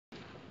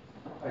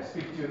I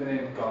speak to you in the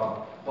name of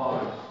God,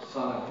 Father,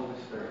 Son, and Holy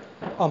Spirit.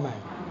 Amen.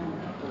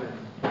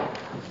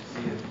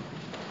 See you.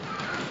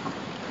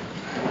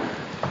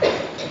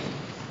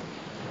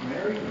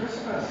 Merry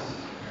Christmas.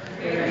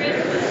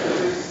 Merry Christmas.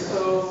 It is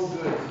so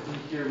good to be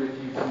here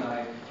with you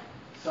tonight,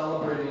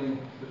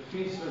 celebrating the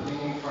feast of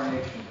the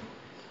Incarnation,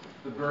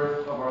 the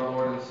birth of our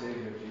Lord and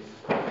Savior, Jesus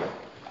Christ.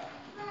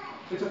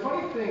 It's a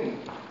funny thing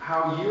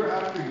how year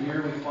after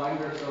year we find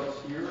ourselves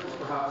here,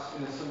 or perhaps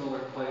in a similar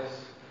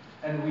place,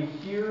 and we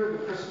hear the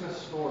Christmas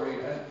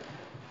story, and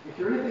if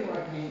you're anything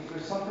like me,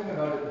 there's something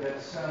about it that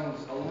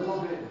sounds a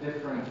little bit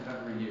different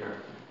every year.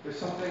 There's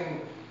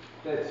something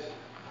that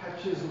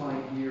catches my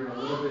ear a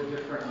little bit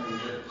differently,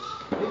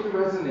 that maybe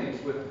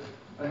resonates with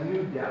a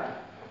new depth.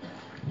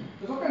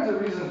 There's all kinds of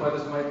reasons why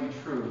this might be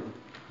true.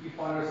 We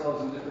find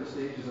ourselves in different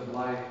stages of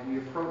life. We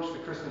approach the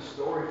Christmas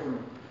story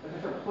from a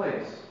different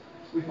place.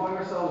 We find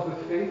ourselves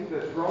with faith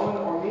that's grown,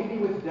 or maybe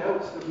with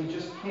doubts that we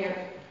just can't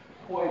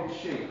quite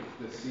shake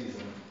this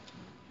season.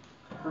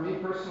 For me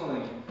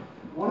personally,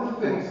 one of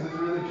the things that's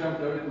really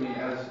jumped out at me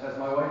as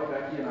my wife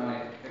Becky and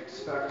I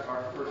expect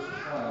our first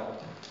child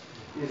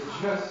is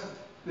just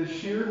the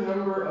sheer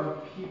number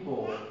of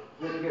people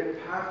that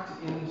get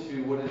packed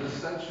into what is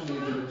essentially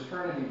the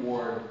maternity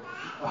ward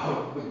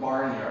of the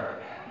barnyard.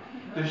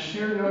 The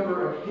sheer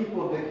number of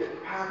people that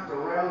get packed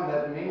around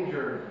that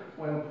manger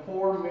when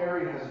poor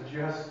Mary has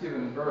just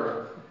given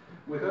birth,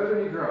 without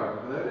any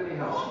drug, without any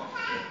help.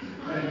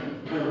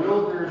 And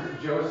bewildered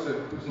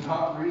Joseph, who's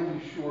not really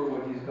sure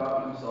what he's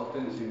gotten himself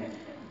into,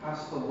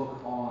 has to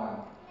look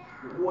on.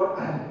 What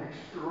an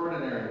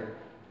extraordinary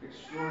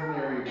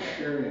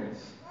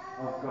experience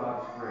of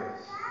God's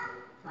grace.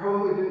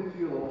 Probably didn't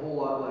feel a whole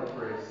lot like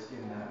grace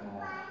in that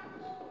moment.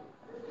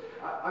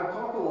 I've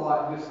talked a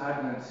lot this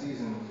Advent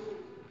season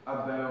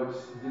about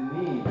the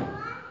need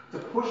to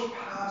push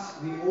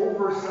past the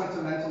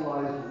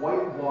over-sentimentalized,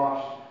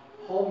 whitewashed,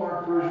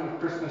 hallmark version of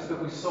Christmas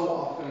that we so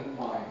often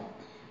find.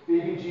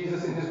 Baby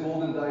Jesus in his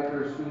golden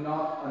diapers, who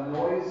not a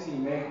noise he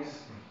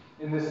makes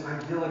in this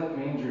idyllic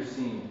manger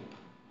scene.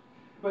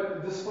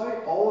 But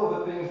despite all of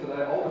the things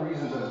all the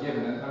reasons I've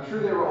given, and I'm sure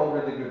they were all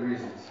really good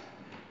reasons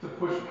to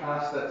push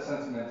past that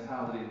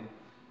sentimentality,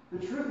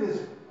 the truth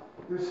is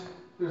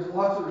there's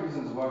lots of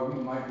reasons why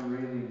we might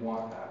really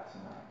want that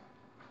tonight.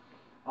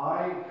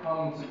 I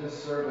come to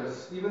this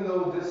service, even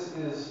though this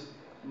is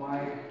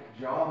my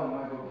job and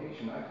my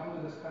vocation, I come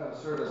to this kind of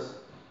service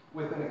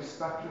with an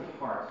expectant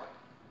heart,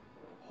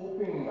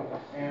 hoping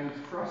and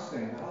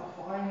trusting that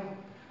I'll find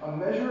a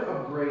measure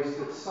of grace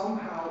that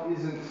somehow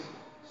isn't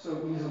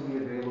so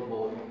easily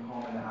available in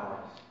common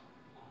hours.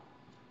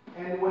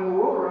 And when the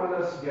world around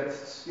us gets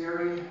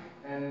scary,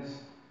 and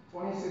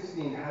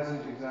 2016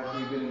 hasn't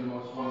exactly been the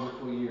most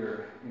wonderful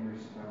year in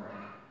recent memory.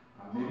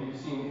 Maybe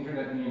you've seen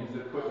internet memes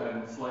that put that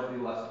in slightly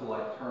less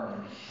polite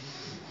terms.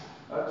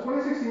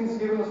 2016 has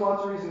given us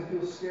lots of reason to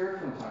feel scared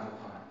from time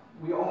to time.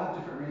 We all have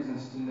different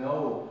reasons to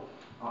know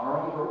our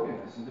own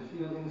brokenness and to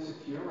feel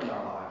insecure in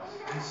our lives.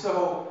 And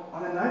so,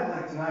 on a night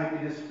like tonight,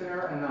 it is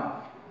fair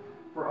enough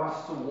for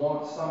us to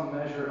want some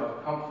measure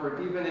of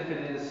comfort, even if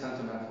it is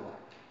sentimental.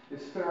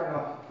 It's fair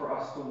enough for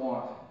us to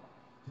want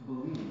to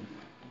believe.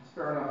 It's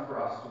fair enough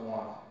for us to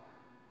want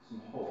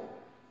some hope.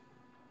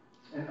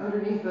 And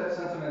underneath that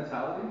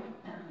sentimentality,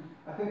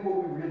 I think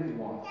what we really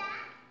want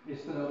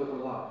is to know that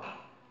we're loved.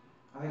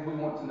 I think we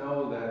want to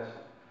know that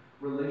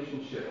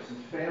relationships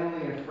and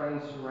family and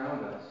friends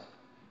surround us.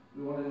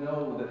 We want to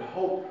know that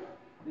hope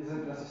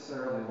isn't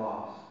necessarily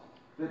lost.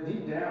 That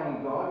deep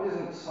down, God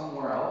isn't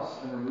somewhere else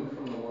and removed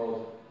from the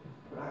world,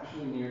 but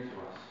actually near to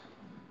us.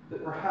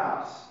 That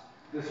perhaps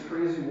this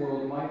crazy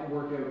world might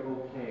work out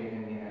okay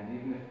in the end,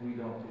 even if we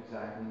don't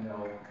exactly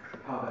know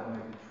how that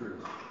might be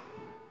true.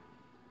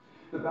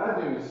 The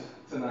bad news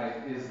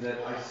tonight is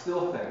that I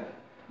still think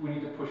we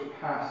need to push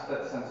past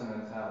that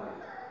sentimentality.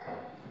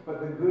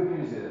 But the good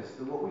news is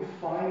that what we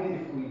find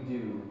if we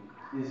do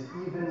is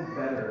even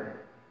better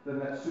than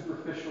that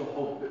superficial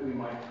hope that we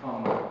might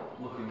come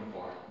looking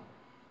for.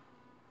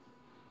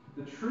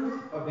 The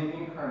truth of the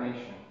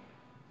Incarnation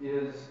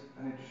is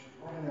an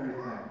extraordinary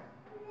thing.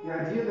 The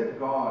idea that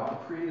God,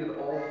 who created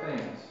all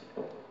things,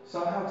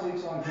 somehow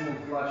takes on human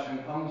flesh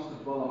and comes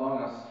to dwell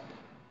among us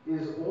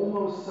is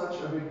almost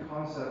such a big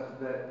concept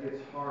that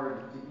it's hard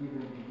to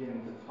even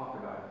begin to talk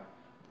about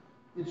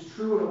it. It's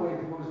true in a way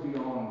that goes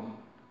beyond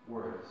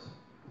words.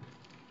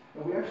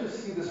 And we actually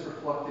see this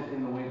reflected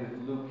in the way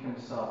that Luke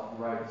himself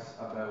writes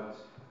about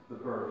the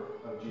birth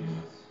of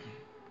Jesus.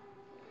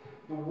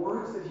 The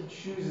words that he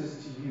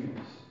chooses to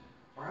use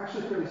are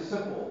actually pretty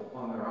simple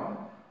on their own.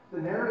 The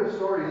narrative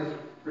story is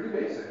pretty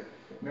basic.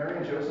 Mary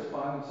and Joseph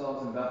find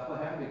themselves in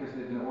Bethlehem because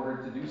they've been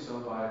ordered to do so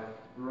by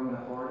the Roman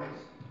authorities.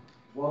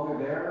 While they're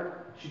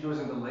there, she goes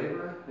into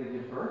labor, they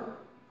give birth.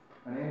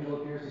 An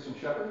angel appears to some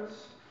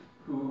shepherds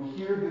who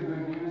hear the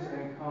good news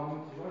and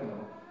come to join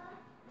them.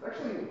 It's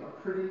actually a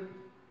pretty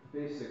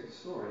basic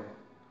story.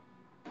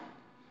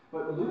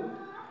 But Luke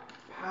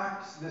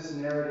packs this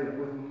narrative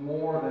with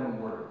more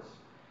than words.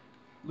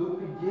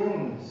 Luke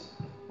begins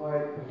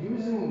by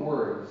using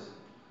words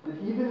that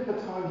even at the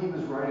time he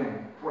was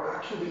writing were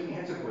actually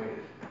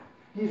antiquated.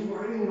 He's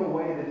writing in a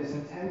way that is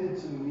intended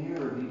to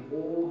mirror the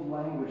old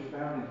language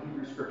found in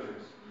Hebrew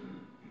scriptures.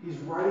 He's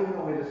writing in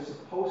a way that's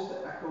supposed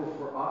to echo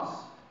for us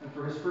and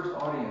for his first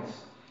audience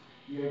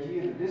the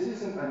idea that this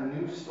isn't a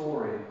new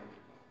story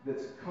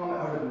that's come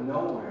out of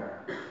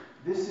nowhere.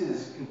 This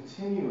is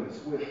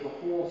continuous with the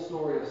whole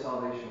story of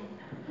salvation,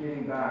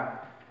 dating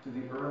back to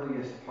the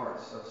earliest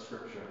parts of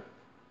Scripture.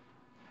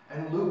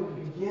 And Luke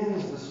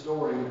begins the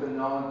story with a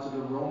nod to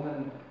the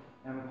Roman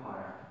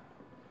Empire,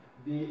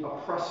 the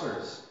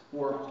oppressors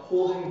who are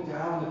holding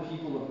down the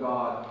people of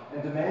God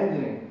and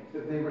demanding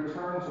that they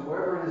return to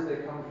wherever it is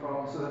they come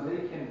from so that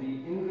they can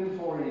be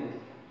inventoried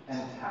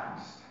and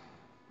taxed.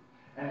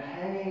 And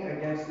hanging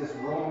against this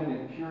Roman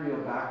imperial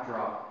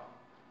backdrop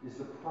is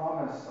the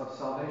promise of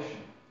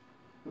salvation.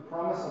 The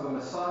promise of a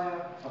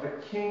Messiah, of a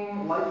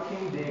king like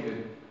King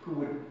David, who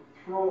would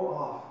throw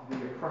off the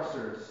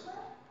oppressors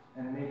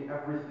and make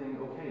everything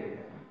okay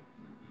again.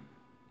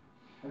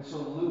 And so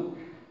Luke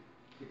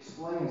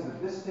explains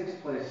that this takes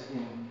place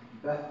in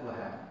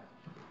Bethlehem,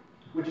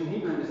 which in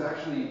Hebrew is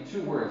actually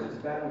two words. It's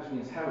Bet, which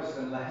means house,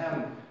 and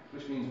Lehem,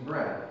 which means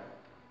bread.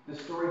 This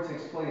story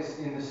takes place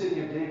in the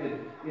city of David,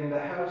 in the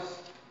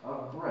house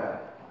of bread,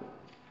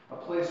 a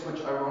place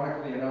which,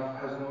 ironically enough,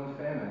 has known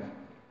famine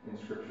in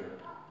Scripture.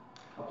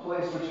 A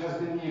place which has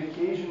been the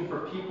occasion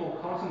for people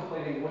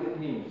contemplating what it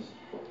means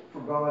for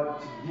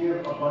God to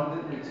give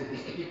abundantly to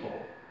his people.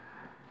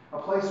 A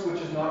place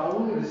which is not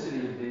only the city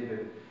of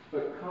David,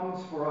 but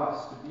comes for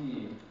us to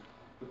be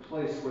the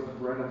place where the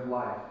bread of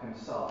life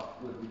himself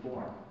would be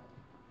born.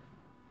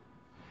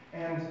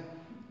 And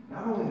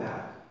not only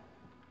that,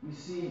 we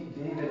see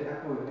David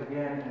echoed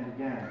again and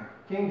again.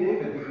 King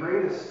David, the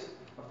greatest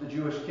of the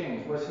Jewish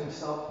kings, was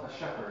himself a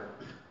shepherd.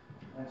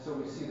 And so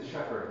we see the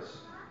shepherds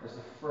as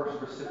the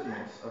first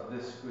recipients of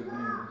this good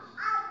news.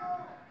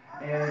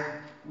 And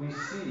we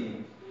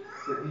see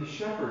that these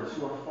shepherds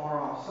who are far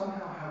off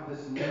somehow have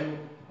this new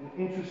and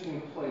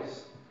interesting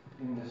place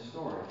in this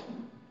story.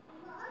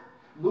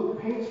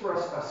 Luke paints for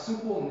us a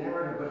simple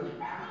narrative, but he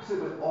packs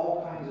it with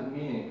all kinds of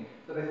meaning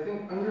that I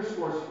think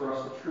underscores for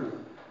us the truth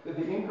that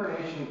the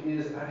incarnation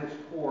is at its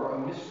core a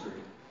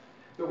mystery,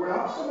 that we're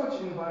not so much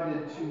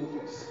invited to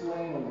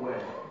explain away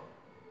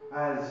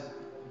as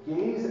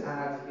gaze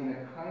at in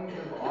a kind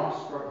of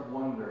awestruck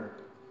wonder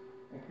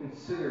and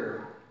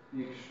consider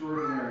the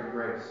extraordinary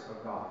grace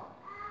of God.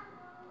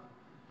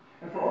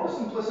 And for all the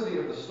simplicity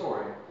of the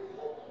story,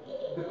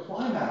 the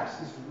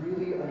climax is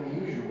really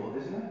unusual,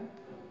 isn't it?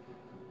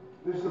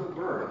 There's the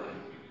birth,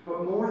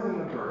 but more than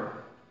the birth,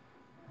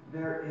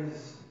 there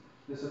is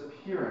this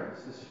appearance,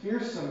 this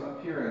fearsome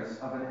appearance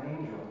of an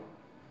angel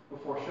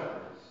before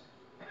shepherds.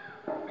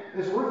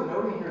 It's worth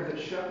noting here that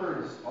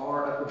shepherds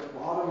are at the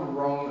bottom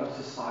rung of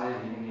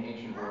society in the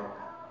ancient world.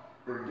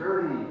 They're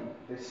dirty,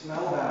 they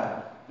smell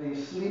bad, they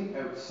sleep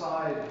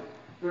outside.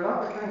 They're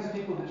not the kinds of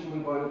people that you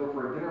invite over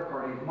for a dinner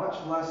party, much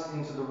less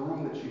into the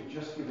room that you've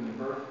just given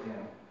birth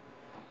in.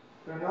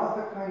 They're not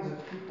the kinds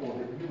of people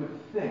that you would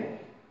think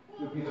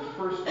would be the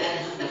first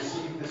ones to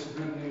receive this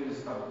good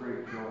news of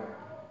great joy.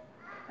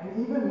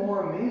 And even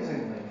more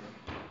amazingly,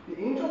 the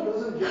angel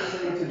doesn't just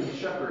say to these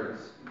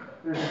shepherds,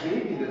 there's a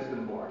baby that's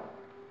been born.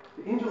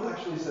 The angel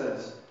actually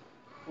says,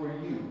 for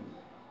you,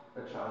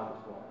 a child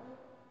is born.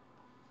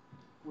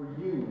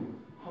 For you,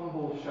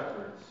 humble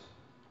shepherds,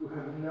 who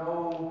have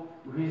no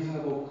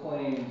reasonable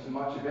claim to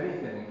much of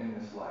anything in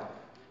this life.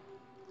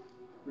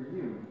 For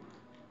you,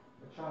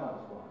 a child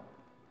is born.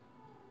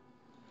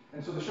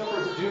 And so the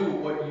shepherds do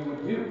what you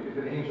would do if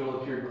an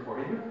angel appeared before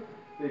you.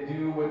 They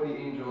do what the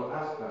angel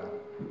asked them.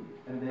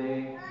 And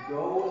they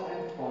go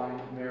and find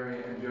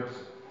Mary and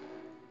Joseph.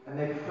 And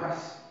they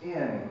press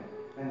in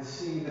and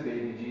see the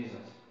baby Jesus.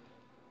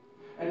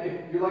 And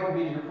if you're like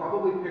me, you're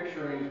probably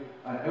picturing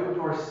an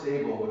outdoor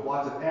stable with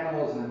lots of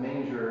animals in a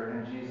manger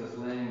and Jesus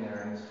laying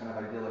there in this kind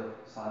of idyllic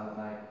silent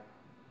night.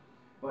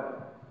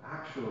 But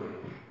actually,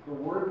 the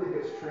word that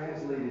gets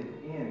translated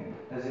in,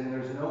 as in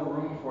there's no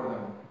room for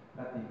them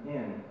at the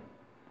inn,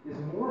 is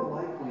more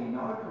likely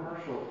not a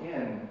commercial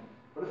inn,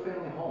 but a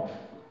family home.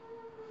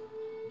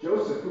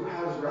 Joseph, who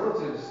has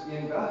relatives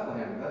in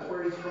Bethlehem, that's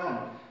where he's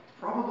from,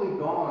 probably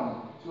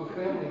gone to a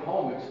family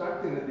home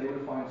expecting that they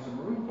would find some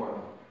room for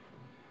them.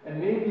 And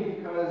maybe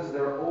because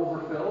they're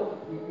overfilled,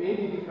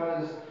 maybe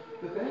because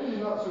the family's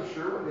not so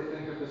sure what they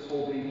think of this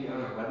whole baby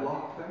out of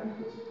wedlock thing.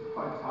 It's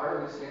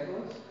entirely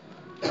scandalous.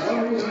 For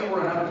one reason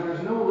or another,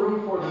 there's no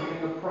room for them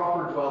in the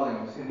proper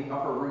dwellings, in the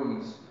upper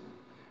rooms.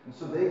 And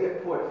so they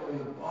get put in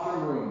the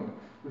bottom room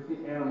with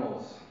the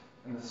animals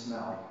and the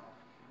smell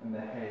and the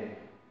hay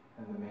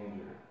and the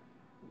manger.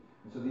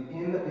 And so the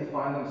inn that they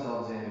find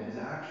themselves in is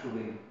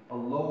actually a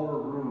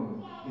lower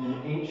room in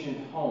an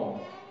ancient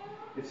home.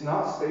 It's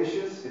not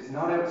spacious, it's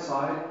not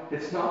outside,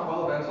 it's not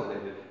well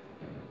ventilated.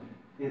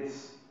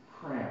 It's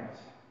cramped.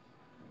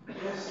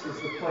 This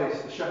is the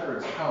place the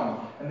shepherds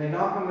come, and they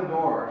knock on the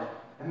door,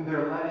 and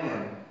they're let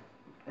in,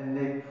 and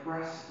they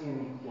press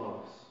in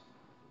close.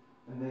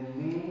 And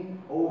they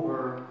lean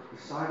over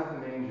the side of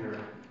the manger,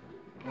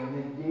 and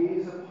they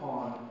gaze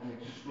upon an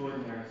extraordinary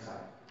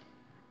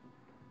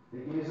They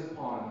gaze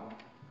upon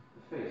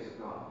the face of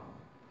God.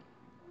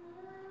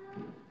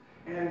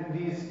 And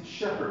these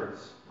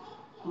shepherds,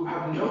 who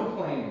have no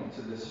claim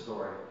to this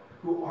story,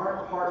 who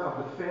aren't part of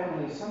the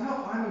family,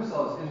 somehow find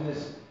themselves in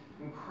this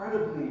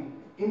incredibly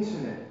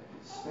intimate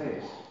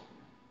space.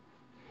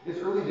 It's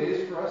early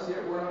days for us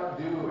yet. We're not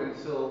due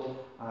until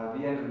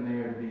the end of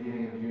May or the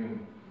beginning of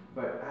June.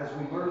 But as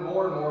we learn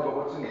more and more about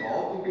what's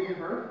involved in giving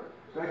birth,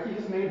 Becky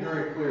has made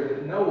very clear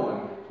that no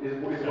one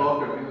is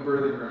welcome in the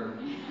birthing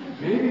room.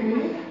 Maybe me,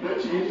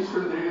 that changes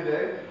from day to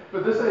day,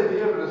 but this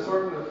idea of an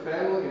assortment of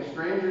family and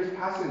strangers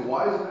passing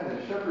wise men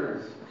and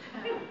shepherds,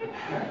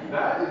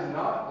 that is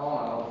not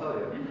on, I'll tell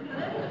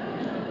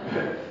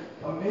you.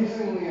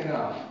 Amazingly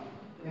enough,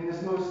 in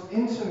this most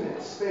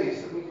intimate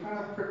space that we kind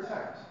of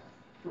protect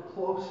for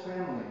close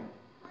family,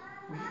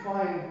 we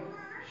find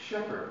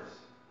shepherds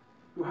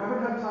who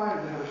haven't had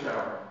time to have a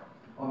shower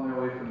on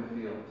their way from the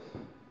fields.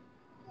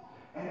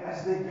 And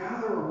as they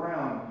gather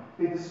around,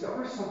 they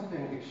discover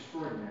something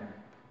extraordinary.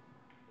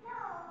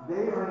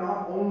 They are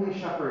not only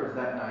shepherds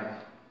that night.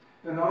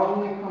 They're not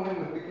only coming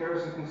with the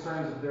cares and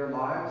concerns of their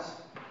lives.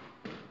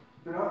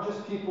 They're not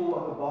just people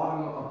at the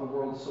bottom of the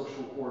world's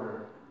social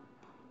order.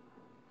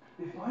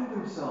 They find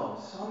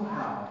themselves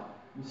somehow,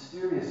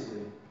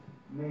 mysteriously,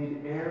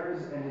 made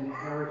heirs and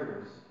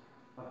inheritors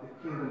of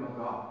the kingdom of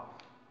God.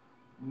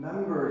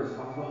 Members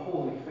of the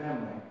Holy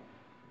Family.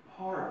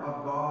 Part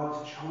of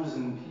God's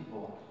chosen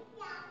people.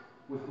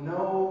 With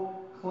no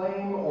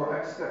claim or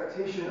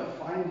expectation of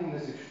finding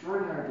this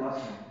extraordinary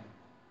blessing,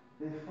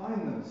 they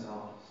find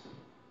themselves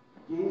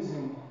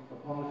gazing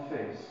upon the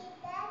face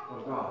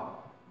of God.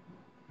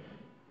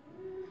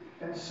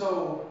 And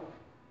so,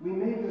 we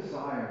may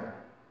desire,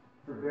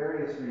 for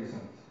various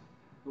reasons,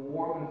 the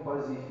warm and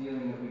fuzzy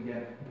feeling that we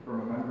get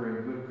from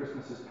remembering good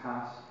Christmases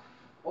past,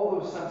 all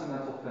those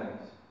sentimental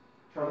things,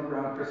 Charlie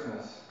Brown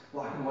Christmas,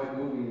 black and white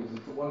movies,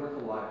 It's a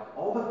Wonderful Life,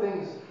 all the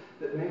things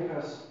that make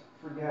us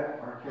forget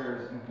our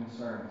cares and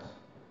concerns.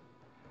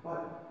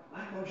 But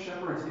like those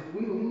shepherds, if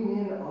we lean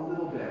in a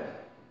little bit,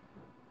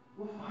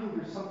 we'll find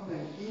there's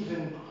something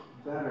even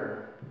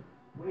better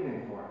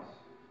waiting for us.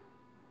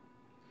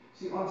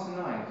 See, on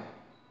tonight,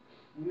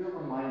 we are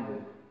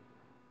reminded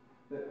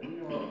that we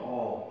are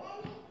all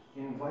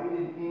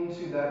invited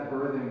into that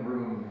birthing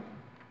room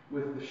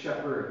with the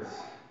shepherds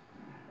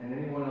and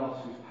anyone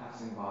else who's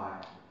passing by.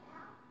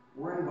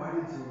 We're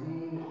invited to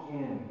lean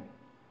in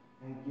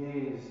and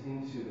gaze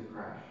into the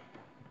crash.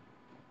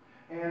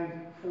 And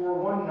for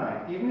one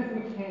night, even if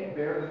we can't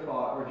bear the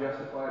thought or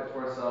justify it to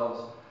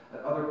ourselves at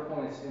other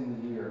points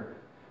in the year,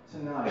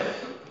 tonight,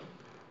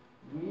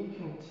 we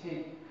can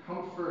take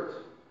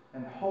comfort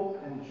and hope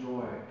and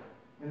joy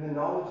in the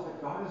knowledge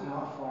that God is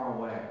not far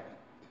away,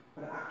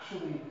 but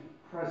actually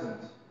present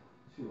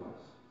to us.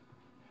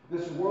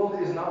 This world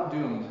is not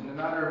doomed, no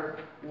matter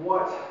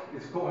what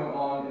is going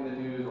on in the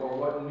news or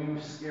what new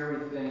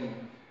scary thing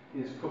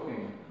is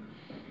cooking.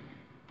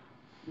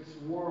 This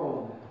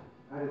world,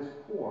 at its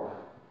core,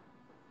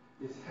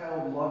 is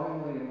held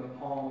lovingly in the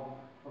palm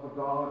of a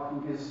God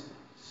who is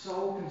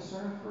so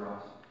concerned for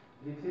us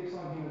that he takes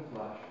on human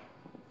flesh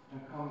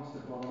and comes to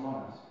dwell among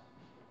us.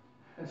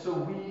 And so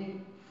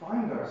we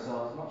find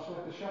ourselves much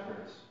like the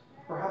shepherds,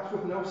 perhaps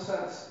with no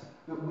sense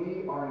that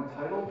we are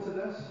entitled to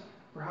this,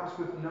 perhaps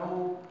with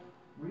no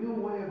real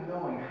way of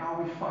knowing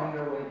how we find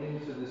our way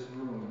into this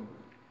room.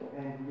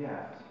 And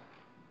yet,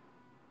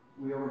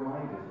 we are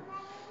reminded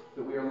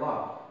that we are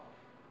loved,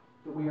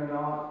 that we are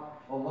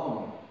not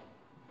alone,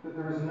 that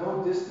there is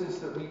no distance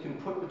that we can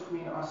put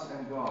between us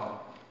and God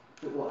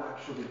that will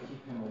actually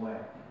keep him away.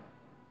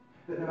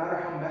 That no matter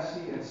how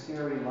messy and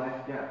scary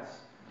life gets,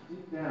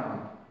 deep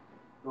down,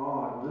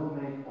 God will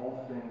make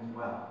all things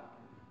well.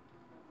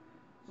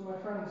 So my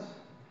friends,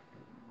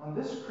 on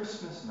this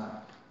Christmas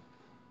night,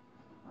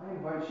 I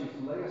invite you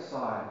to lay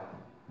aside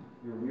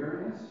your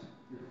weariness,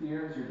 your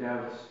fears, your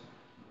doubts,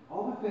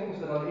 all the things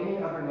that on any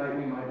other night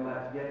we might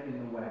let get in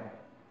the way.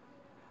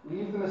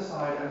 Leave them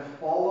aside and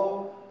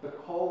follow the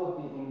call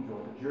of the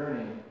angel, the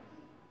journey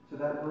to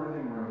that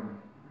birthing room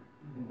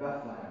in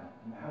Bethlehem,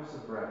 in the house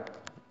of bread,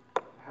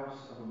 the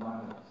house of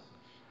abundance,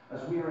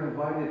 as we are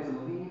invited to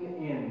lean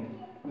in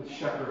with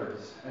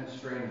shepherds and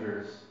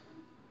strangers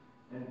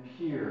and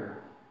peer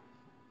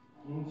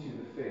into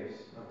the face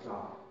of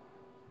God.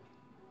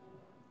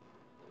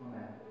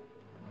 Amen.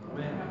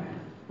 Amen.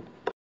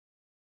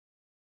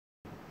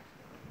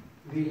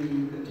 We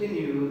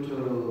continue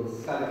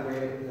to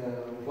celebrate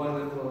the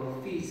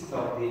wonderful feast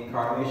of the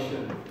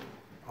Incarnation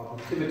of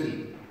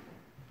Nativity,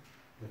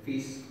 the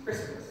feast of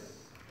Christmas,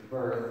 the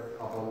birth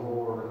of our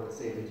Lord and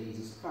Savior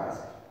Jesus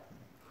Christ.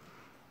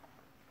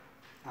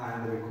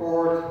 And the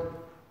record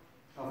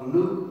of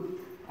Luke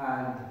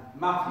and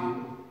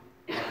Matthew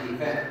of the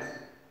event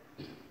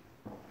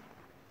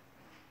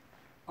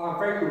are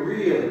very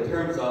real in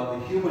terms of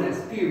the human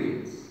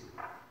experience.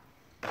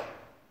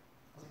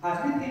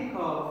 As we think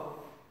of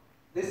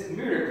this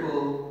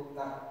miracle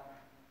that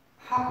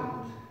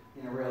happened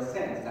in a real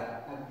sense,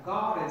 that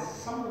God in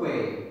some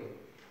way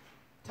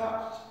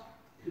touched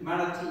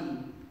humanity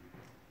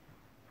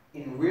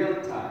in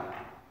real time.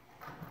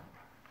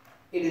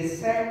 It is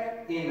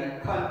set in a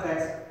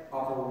context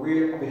of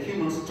a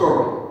human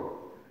story,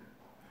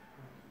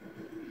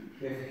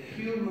 with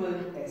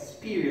human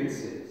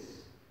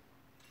experiences.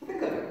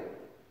 Think of it.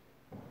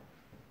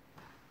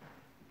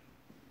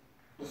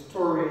 The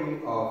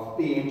story of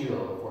the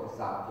angel, for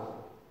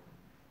example,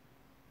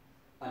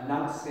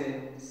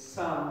 announcing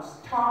some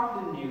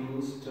startling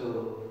news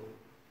to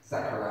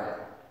Zechariah.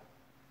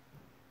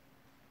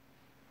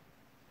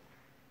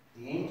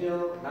 The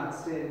angel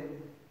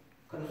announcing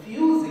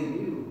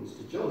confusing news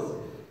to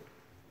Joseph.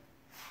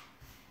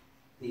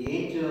 The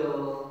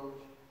angel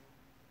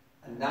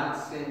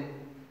announcing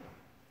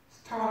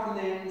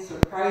startling,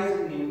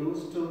 surprising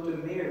news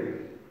to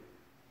Mary.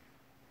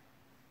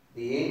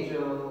 The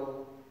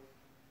angel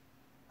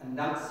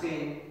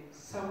announcing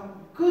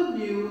some good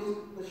news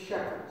to the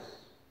shepherds.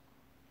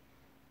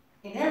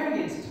 In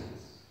every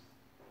instance,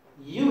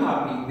 you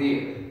have been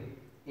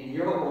there in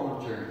your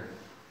own journey,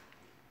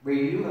 where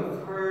you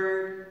have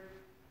heard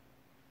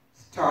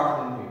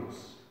startling news,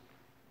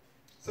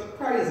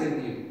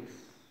 surprising news,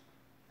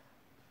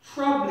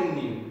 troubling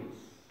news,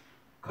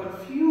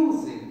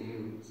 confusing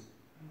news,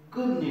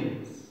 good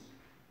news,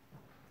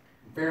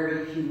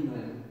 very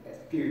human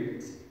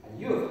experience,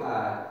 and you have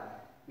had,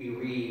 we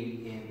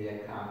read in the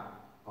account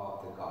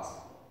of the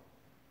gospel.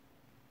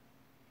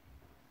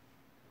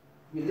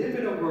 We live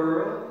in a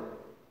world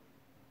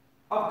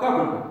of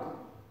government.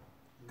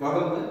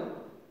 Government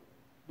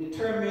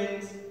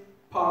determines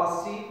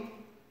policy,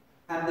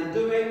 and they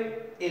do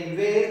it in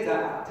ways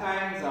that at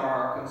times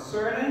are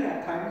concerning,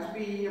 at times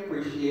we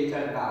appreciate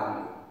and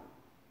value.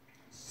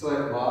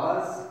 So it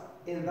was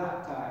in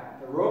that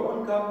time. The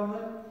Roman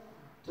government,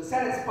 to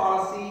set its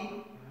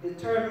policy,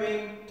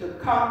 determined to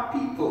count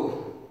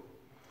people,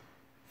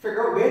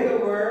 figure out where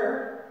they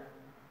were,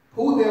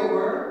 who they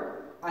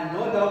were, and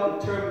no doubt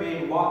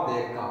determine what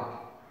they got.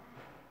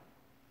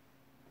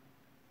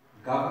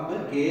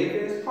 Government gave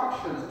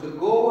instructions to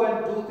go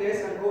and do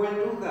this and go and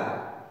do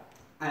that.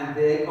 And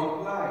they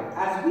complied,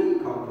 as we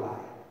comply.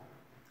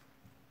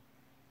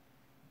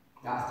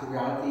 That's the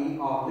reality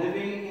of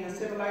living in a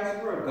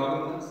civilized world.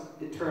 Governments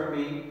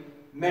determine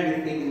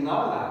many things in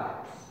our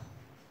lives,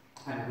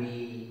 and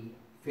we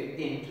fit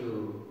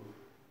into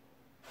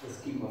the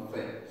scheme of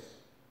things.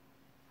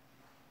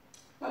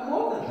 But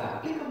more than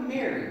that, think of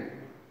Mary,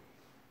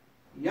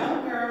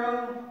 young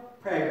girl,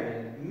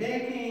 pregnant,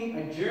 making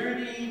a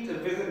journey to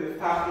visit with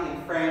family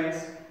and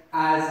friends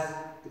as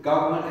the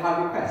government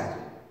had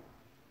requested.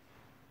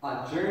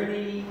 A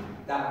journey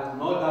that was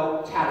no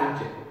doubt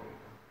challenging.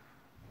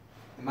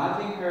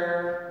 Imagine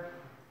her,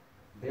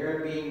 there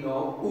being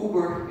no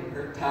Uber in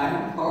her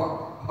time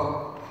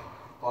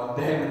or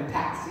damn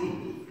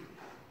taxi.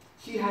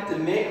 She had to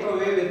make her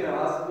way with her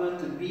husband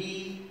to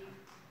be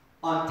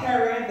on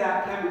terrain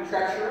that can be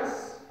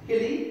treacherous,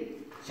 hilly,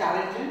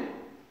 challenging,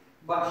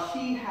 but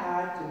she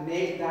had to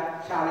make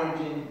that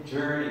challenging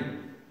journey,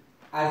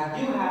 as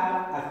you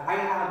have, as I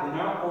have in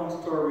our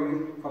own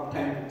stories from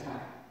time to time.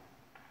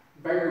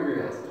 Very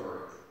real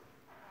stories.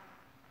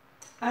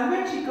 And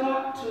when she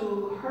got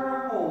to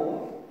her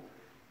home,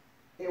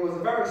 it was a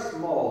very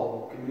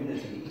small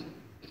community.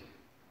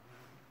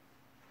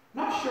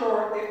 Not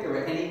sure if there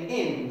were any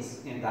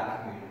inns in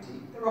that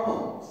community. There were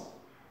homes.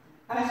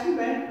 And she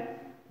went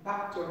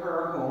back to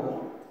her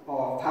home,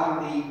 or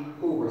family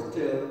who were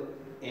still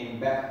in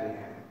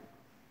Bethlehem,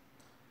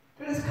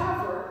 to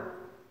discover,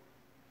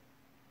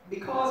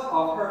 because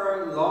of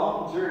her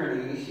long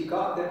journey, she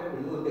got there a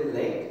little bit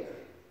late.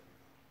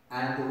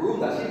 And the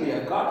room that she may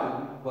have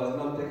gotten was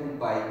not taken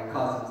by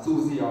cousin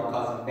Susie or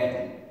cousin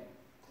Betty,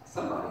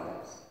 somebody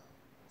else.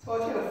 So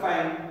she had to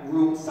find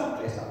room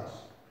someplace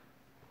else.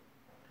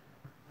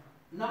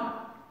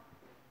 Not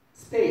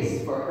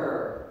space for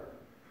her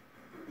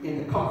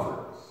in the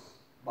comforts,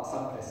 but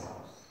someplace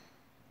else.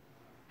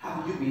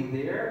 Have you been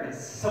there in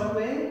some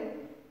way?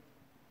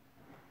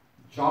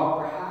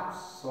 Job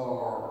perhaps,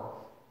 or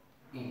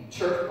in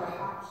church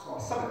perhaps, or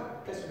some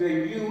place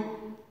where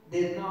you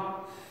did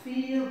not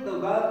feel the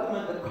welcome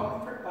and the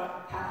comfort,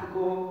 but have to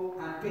go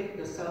and fit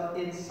yourself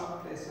in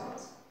someplace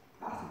else.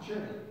 That's the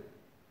journey.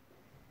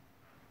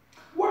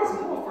 What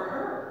is more for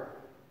her?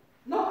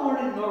 Not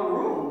only no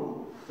room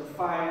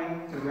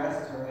to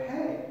rest her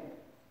head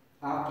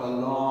after a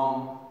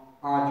long,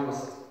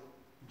 arduous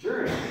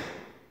journey,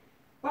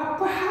 but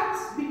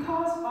perhaps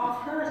because of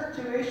her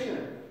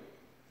situation.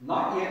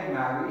 Not yet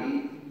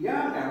married,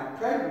 young and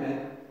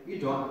pregnant, you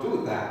don't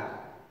do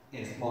that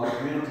in small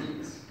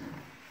communities.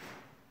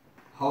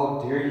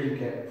 How dare you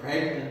get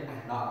pregnant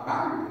and not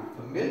married?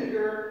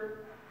 Familiar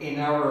in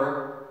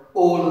our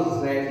old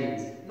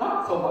societies.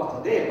 Not so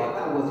much today, but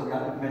that was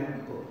reality of many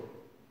people.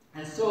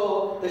 And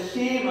so the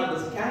shame and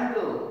the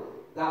scandal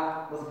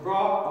that was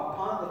brought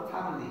upon the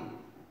family,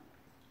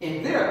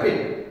 in their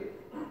opinion,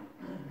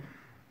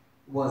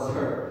 was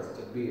hers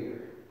to bear.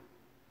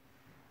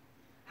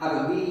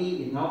 Have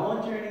we, in our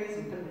own journeys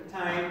in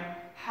time,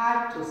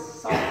 had to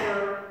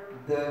suffer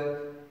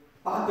the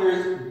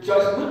others'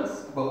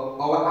 judgments about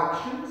our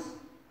actions,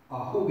 or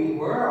who we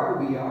were, or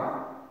who we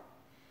are?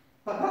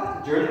 But that's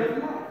the journey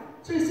of life.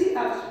 So you see,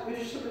 as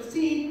we should have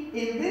seen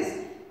in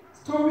this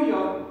story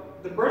of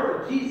the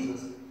birth of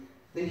Jesus,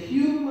 the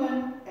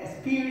human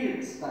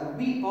experience that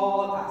we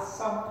all at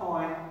some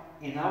point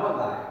in our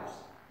lives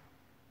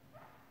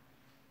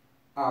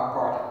are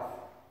part of.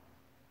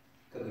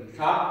 Could be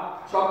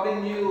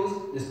troubling news,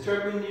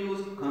 disturbing news,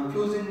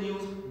 confusing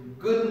news,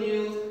 good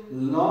news,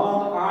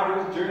 long,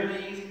 arduous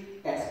journeys,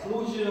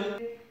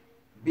 exclusion,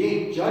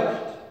 being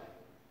judged.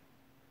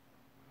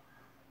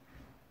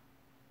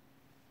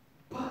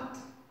 But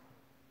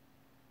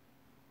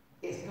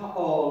it's not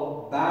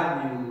all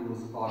bad news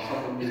or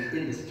troubling news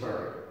in the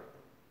story.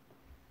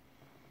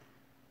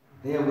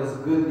 There was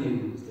good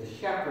news. The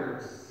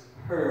shepherds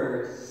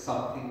heard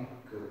something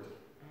good.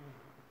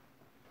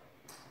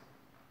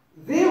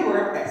 They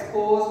were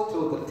exposed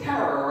to the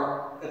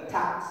terror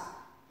attacks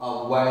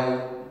of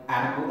wild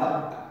animals.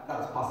 That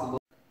was possible.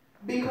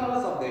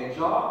 Because of their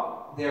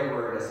job, they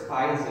were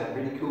despised and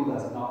ridiculed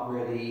as not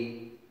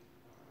really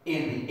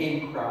in the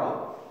in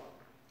crowd.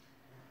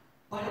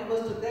 But it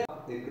was to them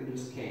the good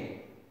news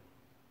came.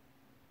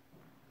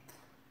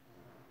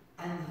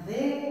 And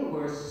they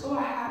were so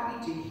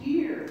happy to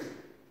hear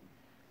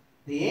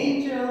the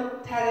angel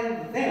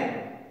telling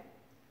them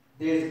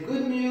there's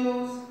good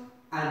news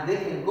and they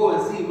can go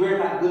and see where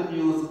that good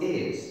news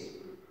is.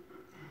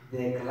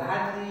 They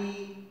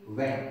gladly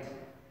went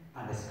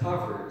and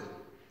discovered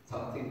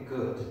something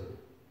good.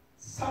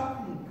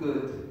 Something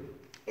good,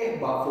 if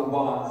but for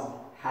once,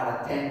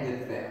 had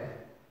attended them.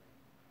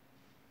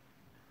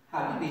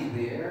 Have you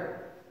been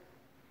there?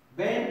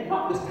 When,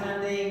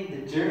 notwithstanding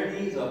the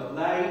journeys of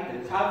life,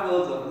 the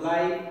travels of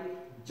life,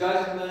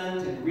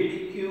 judgment and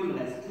ridicule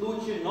and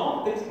exclusion,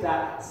 all things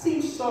that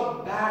seem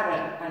so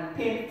bad and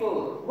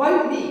painful,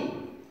 why me?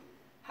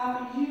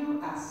 Have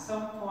you at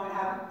some point,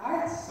 have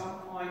I at some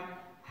point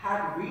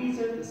had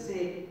reason to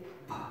say,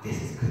 but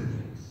this is good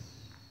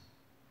news?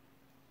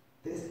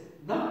 This,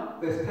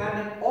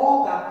 notwithstanding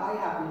all that I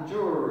have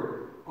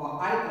endured or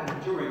I am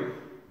enduring,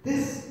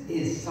 this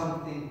is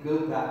something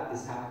good that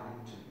is happening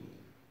to me.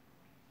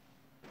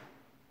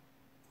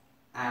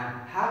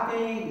 And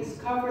having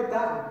discovered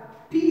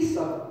that piece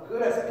of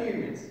good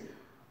experience,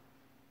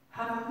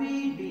 have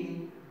we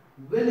been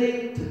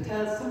willing to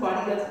tell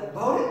somebody else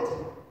about it?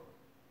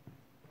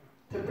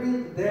 To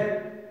bring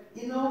them,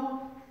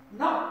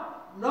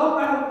 no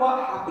matter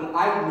what happened,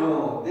 I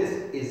know this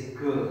is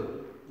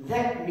good.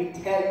 Let me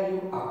tell you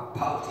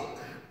about it.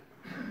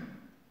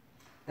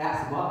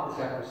 That's what the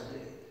shepherds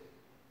did.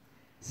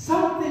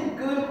 Something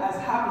good has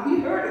happened.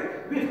 We heard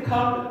it. We've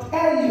come to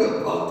tell you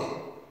about it.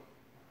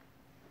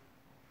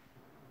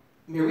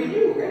 Mary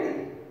knew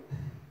already.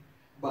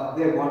 But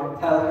they want to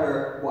tell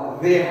her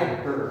what they had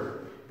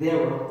heard. They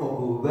were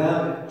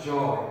overwhelmed with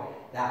joy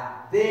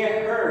that they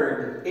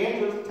heard the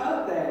angels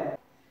tell them,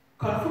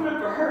 confirming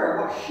for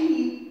her what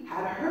she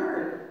had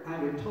heard,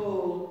 and we're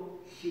told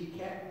she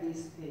kept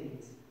these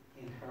things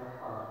in her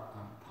heart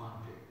and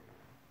pondered.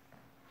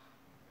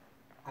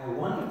 I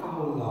wonder for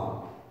how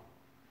long.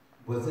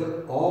 Was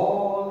it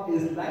all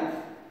his life?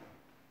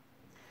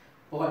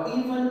 Or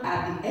even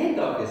at the end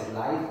of his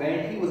life,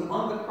 when he was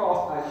on the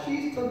cross, as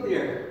she stood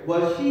there,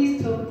 was she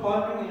still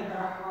pondering in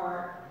her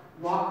heart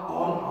what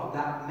all of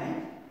that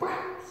meant?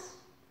 Perhaps.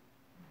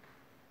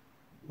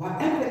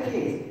 Whatever the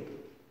case,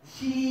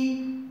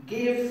 she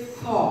gave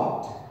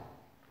thought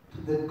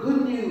to the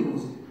good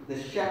news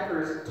the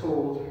shepherds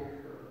told her.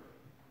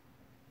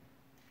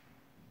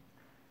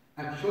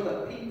 I'm sure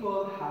that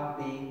people have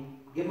been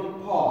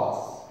given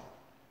pause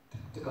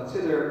to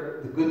consider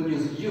the good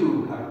news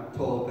you have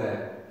told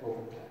them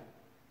over time.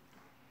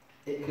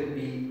 It could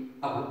be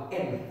about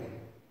anything,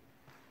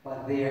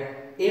 but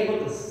they're able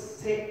to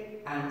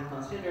sit and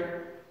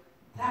consider,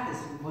 that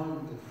is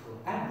wonderful.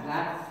 I'm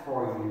glad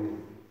for you.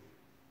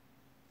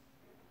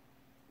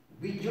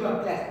 You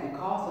are blessed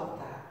because of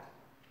that.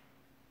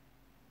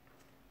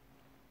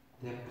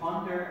 They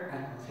ponder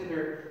and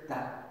consider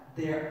that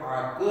there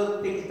are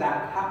good things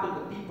that happen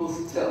to people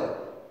still.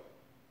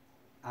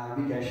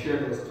 And we can share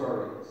those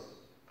stories.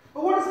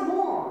 But what is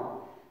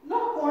more,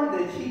 not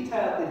only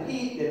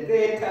did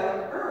they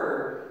tell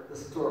her the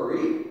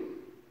story,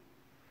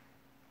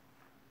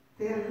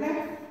 they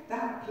left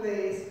that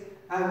place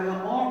and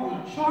were all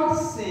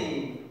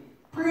rejoicing,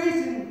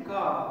 praising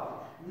God,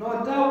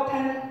 no doubt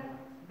telling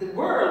the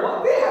world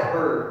what they had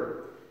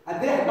heard.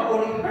 And they had not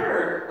only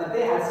heard, but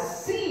they had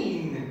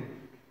seen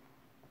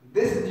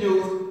this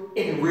news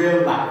in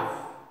real life.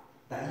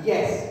 That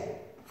yes,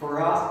 for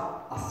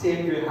us, a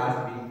Savior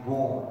has been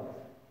born.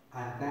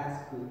 And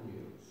that's good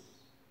news.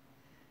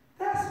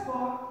 That's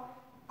what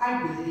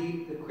I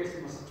believe the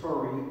Christmas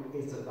story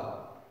is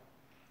about.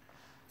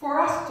 For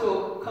us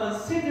to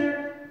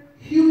consider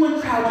human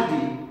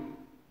tragedy,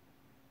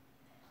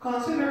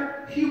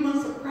 consider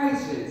human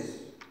surprises,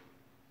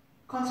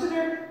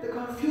 consider the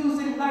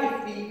confusing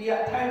life we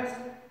at times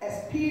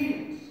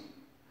experience,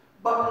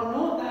 but to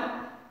know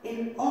that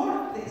in all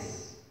of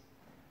this,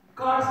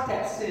 God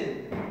steps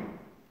in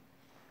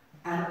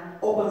and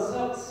opens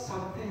up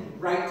something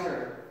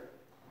brighter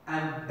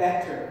and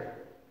better,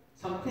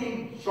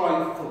 something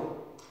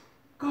joyful.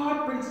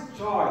 God brings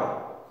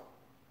joy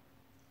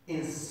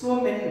in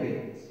so many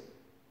ways.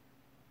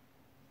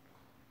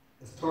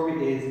 The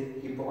story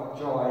is He brought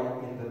joy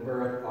in the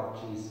birth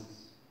of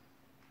Jesus.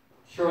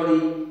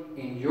 Surely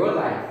in your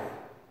life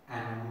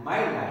and in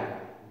my life,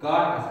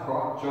 God has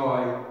brought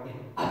joy in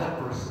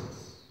other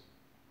persons.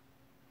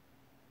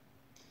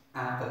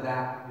 And for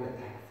that, we are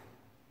thankful.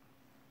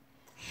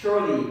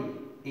 Surely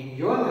in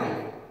your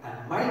life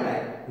and my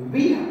life,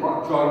 we have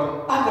brought joy to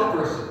other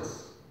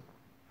persons.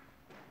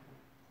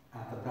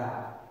 And for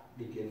that,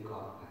 we give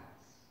God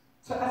thanks.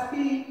 So as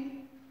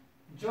we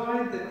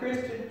join the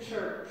Christian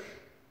church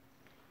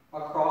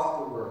across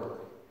the world,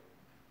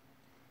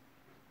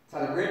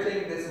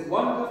 celebrating this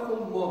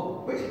wonderful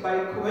moment, which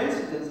by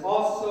coincidence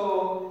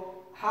also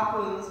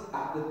happens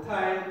at the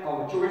time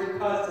our Jewish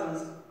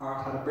cousins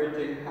are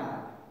celebrating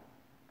Hanukkah,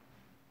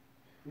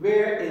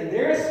 where in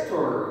their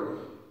story,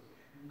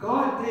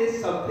 God did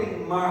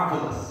something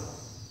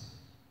marvelous.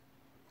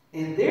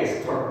 In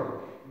their story,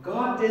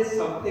 God did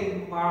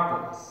something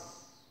marvelous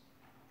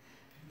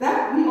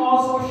that we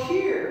also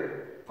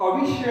share, for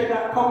we share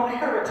that common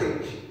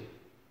heritage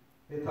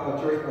with our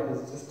Jewish brothers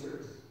and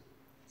sisters.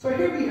 So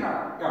here we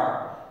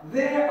are.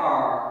 They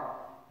are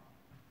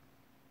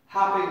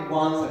having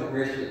one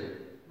celebration.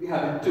 We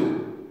have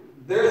two.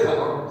 There's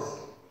ours.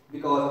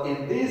 Because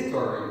in these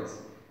stories,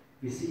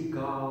 we see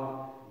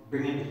God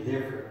bringing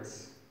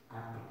deliverance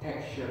and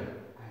protection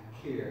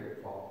and care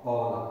for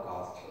all of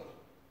God's children.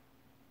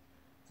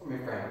 So my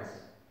friends,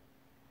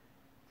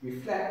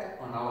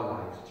 reflect on our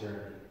life's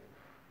journey.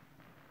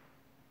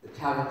 The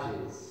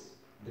challenges,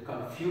 the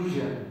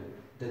confusion,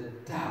 the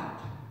doubt,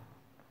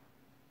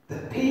 the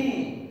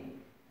pain,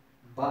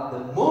 but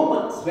the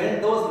moments when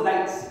those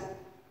lights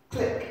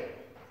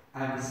click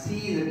and we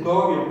see the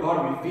glory of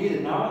God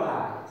revealed in our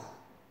lives,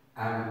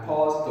 and we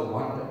pause to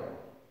wonder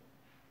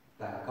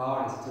that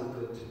God is still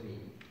good to me,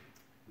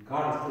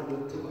 God is still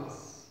good to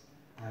us,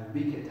 and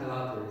we can tell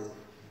others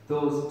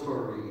those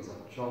stories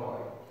of joy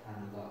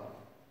and love,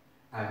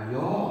 and we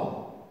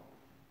all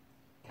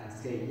can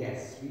say,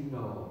 yes, we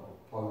know,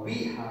 for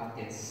we have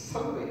in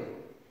some way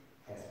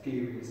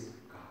experienced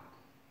God.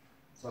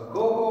 So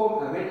go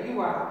home, and when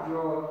you are at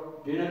your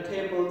dinner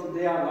table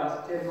today, or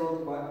lunch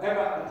table,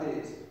 whatever it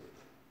is,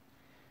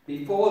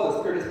 before the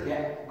spirits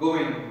get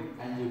going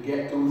and you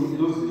get to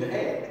lose your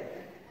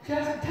head,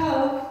 just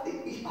tell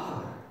each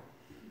other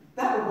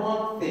that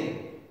one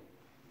thing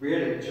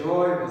where the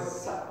joy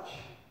was such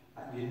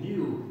that you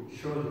knew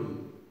surely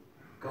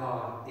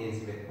God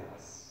is with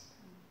us.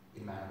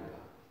 Emmanuel.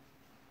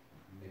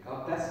 May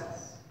God bless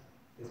us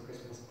this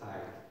Christmas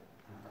time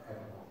and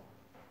forevermore.